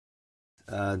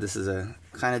This is a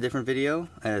kind of different video.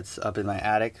 It's up in my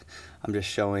attic. I'm just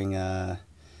showing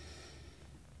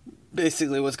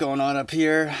basically what's going on up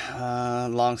here.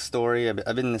 Long story. I've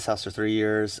been in this house for 3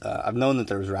 years. I've known that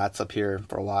there was rats up here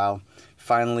for a while.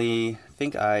 Finally, I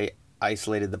think I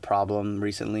isolated the problem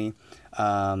recently.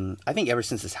 I think ever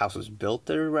since this house was built,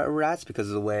 there were rats because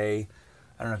of the way.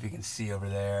 I don't know if you can see over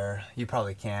there. You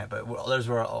probably can't, but there's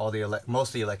where all the most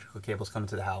of the electrical cables come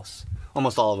into the house.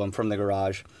 Almost all of them from the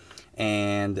garage,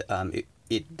 and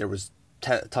there was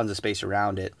tons of space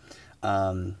around it.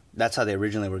 That's how they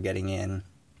originally were getting in.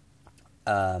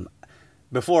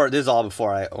 This is all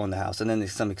before I owned the house, and then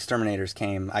some exterminators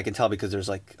came. I can tell because there's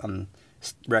like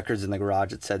records in the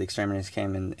garage that said the exterminators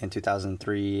came in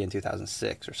 2003 and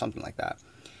 2006 or something like that.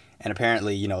 And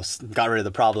apparently, you know, got rid of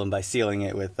the problem by sealing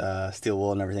it with steel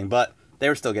wool and everything. But they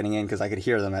were still getting in because I could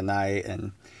hear them at night.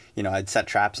 And, you know, I'd set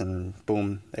traps and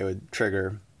boom, they would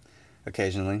trigger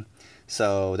occasionally.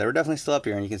 So they were definitely still up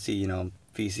here. And you can see, you know,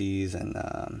 feces and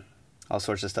all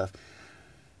sorts of stuff.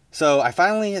 So I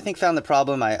finally, I think, found the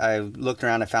problem. I looked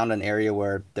around. I found an area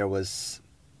where there was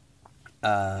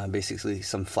basically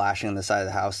some flashing on the side of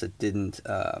the house that didn't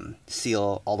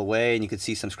seal all the way, and you could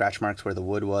see some scratch marks where the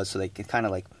wood was, so they kind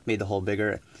of like made the hole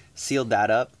bigger. Sealed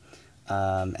that up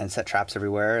and set traps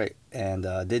everywhere, and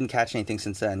didn't catch anything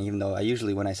since then, even though I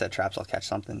usually, when I set traps, I'll catch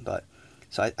something. But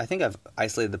so I think I've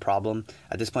isolated the problem.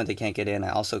 At this point, they can't get in.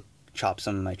 I also chopped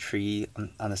some of my tree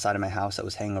on the side of my house that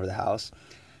was hanging over the house,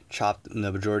 chopped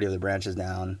the majority of the branches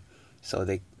down, so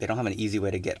they don't have an easy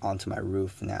way to get onto my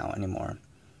roof now anymore.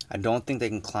 I don't think they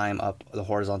can climb up the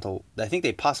horizontal. I think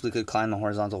they possibly could climb the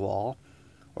horizontal wall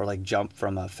or like jump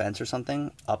from a fence or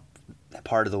something up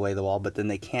part of the way of the wall, but then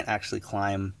they can't actually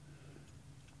climb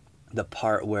the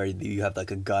part where you have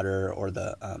like a gutter or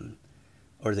the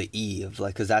eave,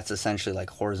 like, because that's essentially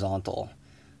like horizontal.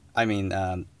 I mean,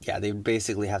 yeah, they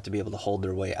basically have to be able to hold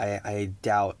their weight. I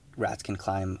doubt rats can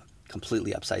climb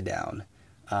completely upside down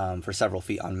for several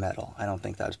feet on metal. I don't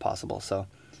think that is possible. So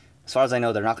as far as I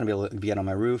know, they're not going to be able to get on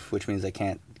my roof, which means they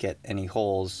can't get any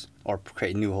holes or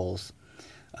create new holes.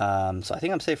 So I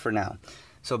think I'm safe for now.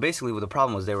 So basically what the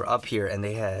problem was, they were up here and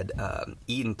they had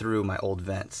eaten through my old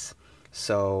vents.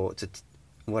 So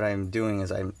what I'm doing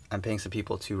is I'm paying some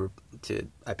people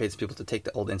I paid some people to take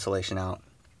the old insulation out,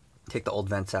 take the old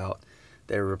vents out.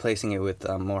 They're replacing it with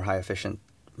more high efficient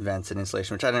vents and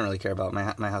insulation, which I didn't really care about.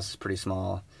 My house is pretty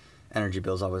small. Energy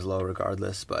bill's always low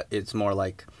regardless, but it's more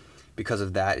like, because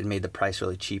of that, it made the price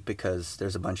really cheap because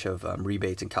there's a bunch of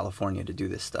rebates in California to do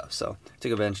this stuff. So I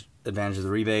took advantage of the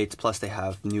rebates. Plus, they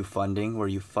have new funding where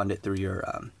you fund it through your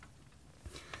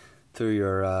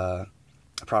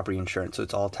property insurance, so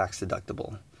it's all tax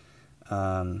deductible.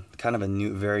 Kind of a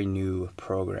very new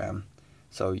program.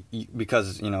 So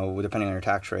because, you know, depending on your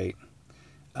tax rate,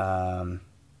 mine's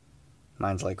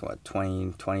like what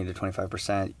 20 to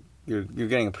 25%. You're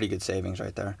getting a pretty good savings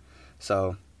right there.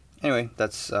 So anyway,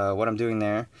 that's what I'm doing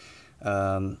there.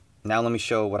 Now let me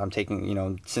show what I'm taking. You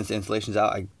know, since the insulation's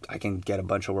out, I can get a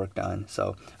bunch of work done.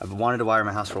 So I've wanted to wire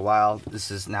my house for a while.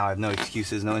 Now I have no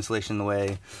excuses, no insulation in the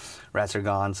way. Rats are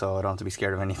gone, so I don't have to be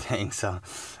scared of anything. So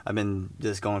I've been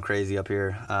just going crazy up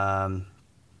here.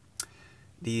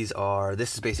 This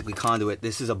is basically conduit.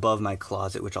 This is above my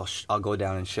closet, which I'll go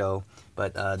down and show.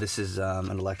 But this is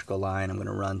an electrical line I'm going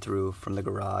to run through from the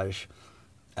garage.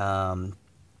 To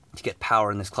get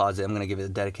power in this closet, I'm going to give it a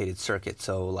dedicated circuit.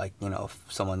 So, like, you know, if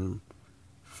someone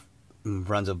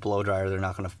runs a blow dryer, they're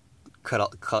not going to cut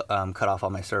off all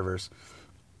my servers.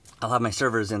 I'll have my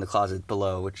servers in the closet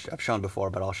below, which I've shown before,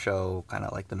 but I'll show kind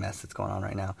of like the mess that's going on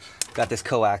right now. Got this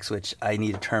coax, which I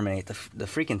need to terminate. The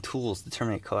freaking tools to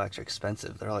terminate coax are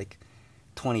expensive. They're like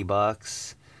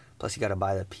 $20. Plus, you got to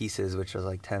buy the pieces, which are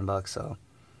like $10. So,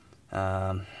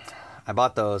 I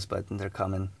bought those, but they're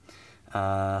coming.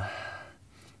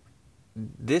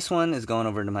 This one is going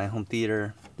over to my home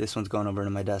theater. This one's going over to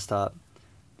my desktop.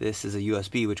 This is a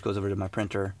USB, which goes over to my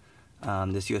printer.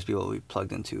 This USB will be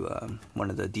plugged into one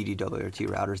of the DDWRT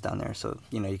routers down there, so,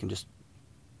 you know, you can just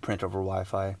print over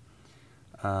Wi-Fi.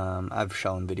 I've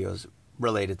shown videos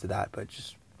related to that, but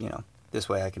just, you know, this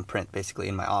way I can print basically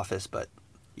in my office, but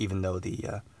even though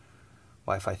the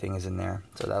Wi-Fi thing is in there,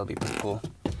 so that'll be pretty cool.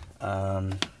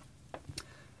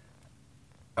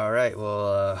 Alright,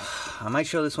 well, I might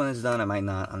show this when it's done, I might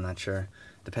not, I'm not sure,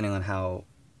 depending on how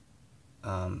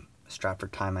strapped for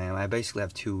time I am. I basically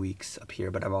have 2 weeks up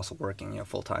here, but I'm also working, you know,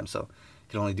 full time, so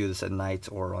I can only do this at nights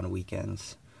or on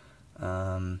weekends.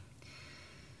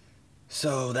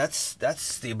 So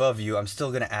that's the above view. I'm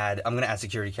gonna add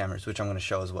security cameras, which I'm gonna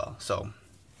show as well. So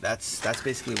that's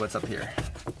basically what's up here.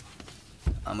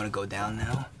 I'm gonna go down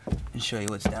now and show you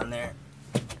what's down there.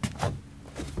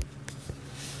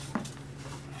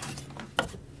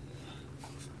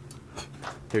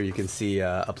 Here you can see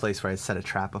a place where I set a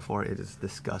trap before. It is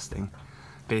disgusting.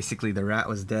 Basically, the rat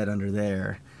was dead under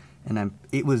there, and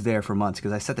it was there for months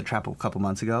because I set the trap a couple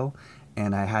months ago,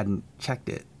 and I hadn't checked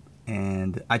it.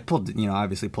 And I pulled,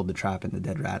 obviously pulled the trap and the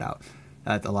dead rat out.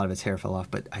 A lot of its hair fell off,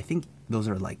 but I think those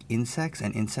are like insects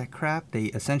and insect crap. They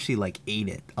essentially like ate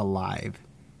it alive,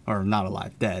 or not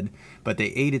alive, dead, but they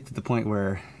ate it to the point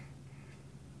where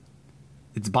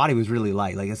its body was really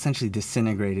light, like essentially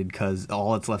disintegrated because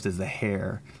all that's left is the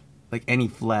hair. Like any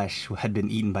flesh had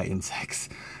been eaten by insects.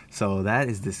 So that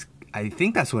is this, I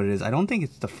think that's what it is. I don't think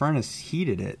it's the furnace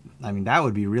heated it. I mean, that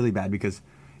would be really bad because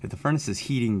if the furnace is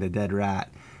heating the dead rat,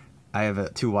 I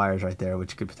have 2 wires right there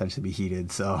which could potentially be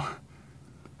heated. So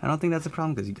I don't think that's a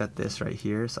problem because you got this right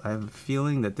here. So I have a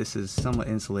feeling that this is somewhat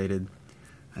insulated.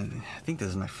 I think this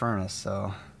is my furnace,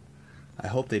 so I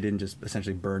hope they didn't just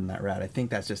essentially burn that rat. I think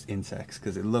that's just insects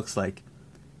because it looks like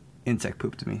insect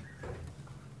poop to me.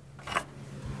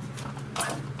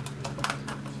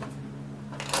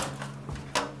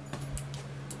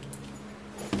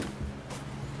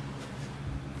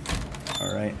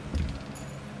 All right.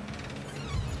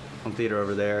 Home theater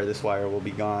over there. This wire will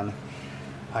be gone.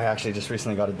 I actually just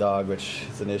recently got a dog, which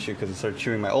is an issue because it started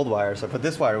chewing my old wire. So I put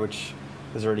this wire, which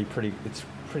is already it's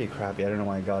pretty crappy. I don't know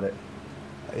why I got it.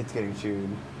 It's getting chewed.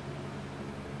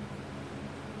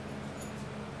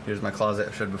 Here's my closet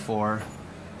I showed before.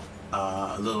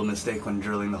 A little mistake when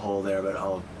drilling the hole there, but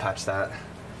I'll patch that.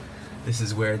 This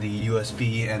is where the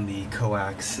USB and the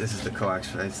coax, this is the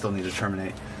coax, I still need to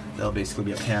terminate. There'll basically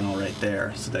be a panel right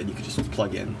there so that you can just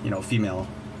plug in, female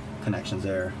connections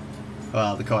there.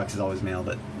 Well, the coax is always male,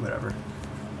 but whatever.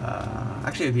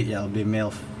 Actually, it'll be a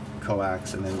male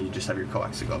coax, and then you just have your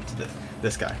coax to go up to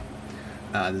this guy.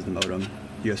 This is the modem.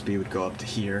 USB would go up to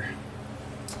here.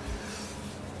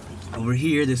 Over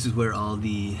here, this is where all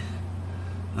the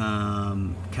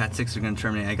Cat 6 are going to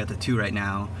terminate. I got the 2 right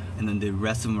now, and then the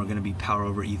rest of them are going to be power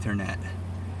over Ethernet.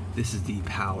 This is the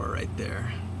power right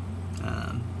there.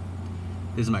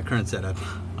 This is my current setup.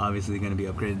 Obviously going to be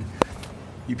upgraded.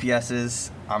 UPSs,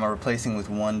 I'm replacing with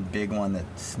one big one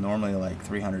that's normally like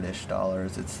 $300-ish.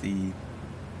 It's the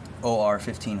OR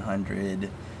 1500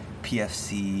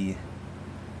 PFC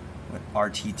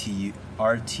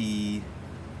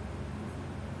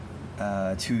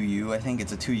RT2U. I think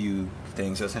it's a 2U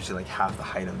thing, so essentially like half the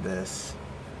height of this,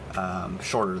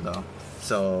 shorter though.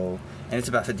 So, and it's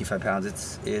about 55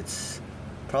 pounds. It's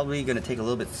probably going to take a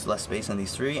little bit less space on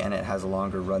these 3, and it has a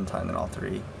longer runtime than all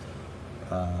 3.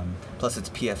 Plus it's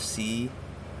PFC,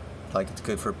 like it's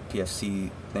good for PFC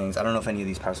things. I don't know if any of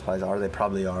these power supplies are, they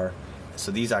probably are.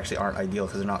 So these actually aren't ideal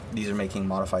because these are making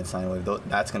modified sine wave.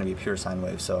 That's going to be pure sine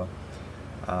wave, so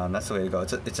that's the way to go.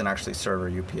 It's an actually server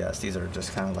UPS. These are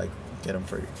just kind of like, get them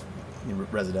for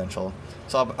residential.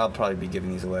 So I'll probably be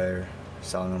giving these away or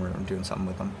selling them or doing something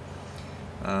with them.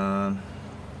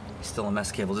 Still a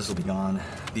mess cable, this will be gone.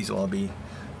 These will all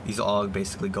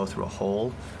basically go through a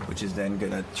hole, which is then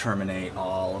gonna terminate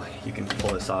all. You can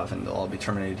pull this off and they'll all be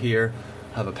terminated here.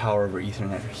 Have a power over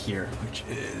Ethernet here, which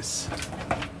is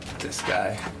this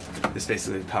guy. This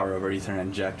basically is power over Ethernet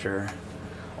injector.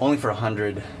 Only for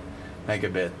 100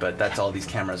 megabit, but that's all these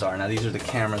cameras are. Now these are the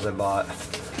cameras I bought.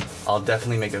 I'll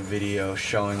definitely make a video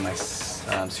showing my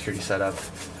security setup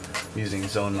using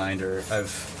ZoneMinder.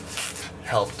 I've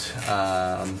helped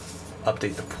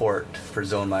update the port for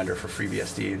ZoneMinder for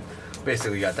FreeBSD.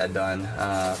 Basically got that done.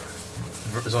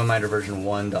 ZoneMinder version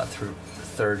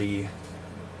 1.30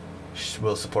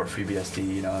 will support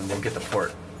FreeBSD, and we'll get the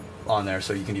port on there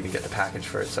so you can even get the package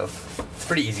for it. So it's a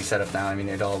pretty easy setup now. I mean,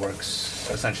 it all works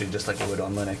essentially just like it would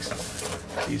on Linux.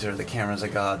 These are the cameras I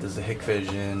got. This is the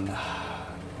Hikvision.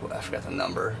 I forgot the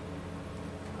number.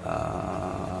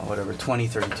 Whatever,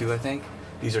 2032 I think.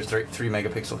 These are 3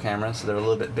 megapixel cameras, so they're a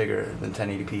little bit bigger than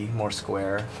 1080p, more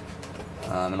square,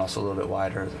 and also a little bit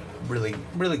wider. Really,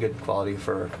 really good quality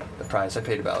for the price. I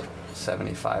paid about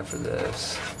 $75 for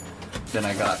this. Then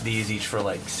I got these each for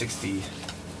like 60.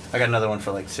 I got another one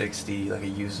for like 60, like a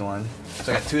used one.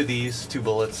 So I got 2 of these, 2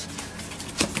 bullets.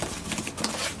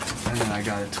 And then I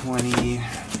got a 20. Come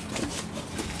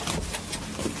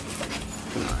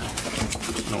on. I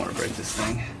don't want to break this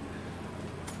thing.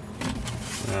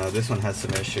 This one has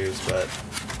some issues, but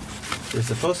there's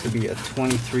supposed to be a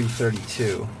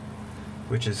 2332,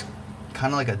 which is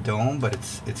kind of like a dome, but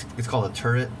it's called a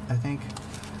turret, I think.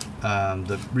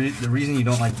 The reason you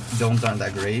don't like domes aren't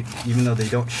that great, even though they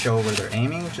don't show where they're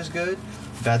aiming, which is good.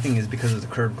 The bad thing is because of the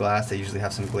curved glass, they usually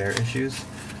have some glare issues.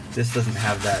 This doesn't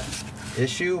have that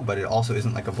issue, but it also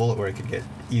isn't like a bullet where it could get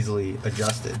easily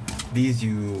adjusted. These,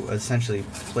 you essentially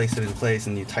place it in place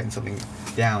and you tighten something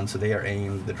down so they are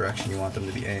aimed the direction you want them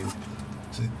to be aimed.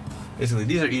 So So basically,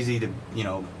 these are easy to, you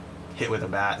know, hit with a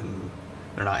bat, and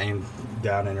they're not aimed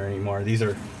down in or anymore. These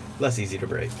are less easy to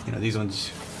break. You know, these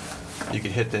ones, you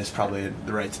could hit this probably at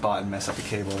the right spot and mess up the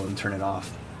cable and turn it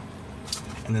off.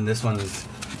 And then this one is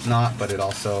not, but it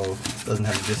also doesn't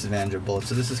have the disadvantage of bullets.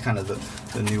 So this is kind of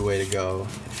the new way to go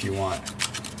if you want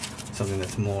something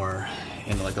that's more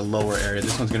in like a lower area.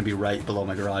 This one's going to be right below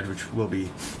my garage, which will be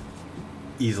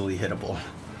easily hittable.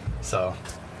 So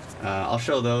I'll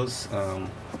show those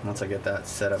once I get that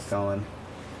setup going.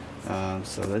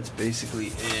 So that's basically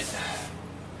it.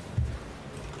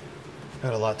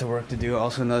 Got a lot of work to do.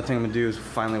 Also, another thing I'm gonna do is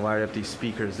finally wire up these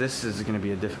speakers. This is gonna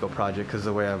be a difficult project because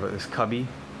the way I have this cubby,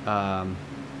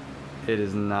 it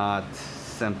is not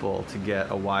simple to get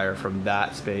a wire from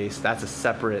that space. That's a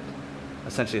separate,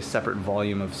 essentially a separate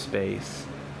volume of space,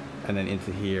 and then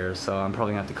into here. So I'm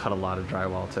probably gonna have to cut a lot of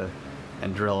drywall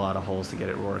and drill a lot of holes to get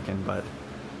it working. But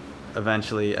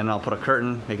eventually, and I'll put a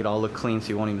curtain, make it all look clean, so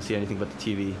you won't even see anything but the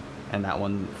TV and that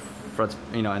one front,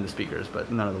 you know, and the speakers,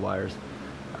 but none of the wires.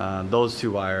 Those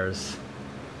two wires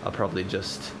I'll probably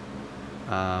just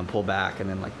pull back and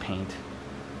then like paint,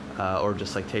 or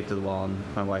just like tape to the wall, and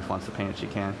if my wife wants to paint it, she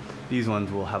can. These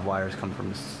ones will have wires come from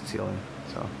the ceiling.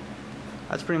 So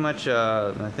that's pretty much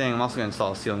the thing. I'm also going to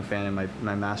install a ceiling fan in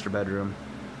my master bedroom.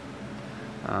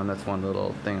 That's one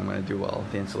little thing I'm going to do while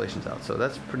the installation's out. So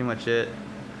that's pretty much it.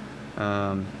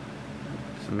 Some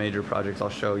major projects. I'll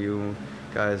show you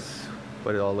guys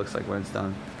what it all looks like when it's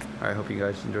done. Alright, hope you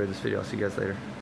guys enjoyed this video. I'll see you guys later.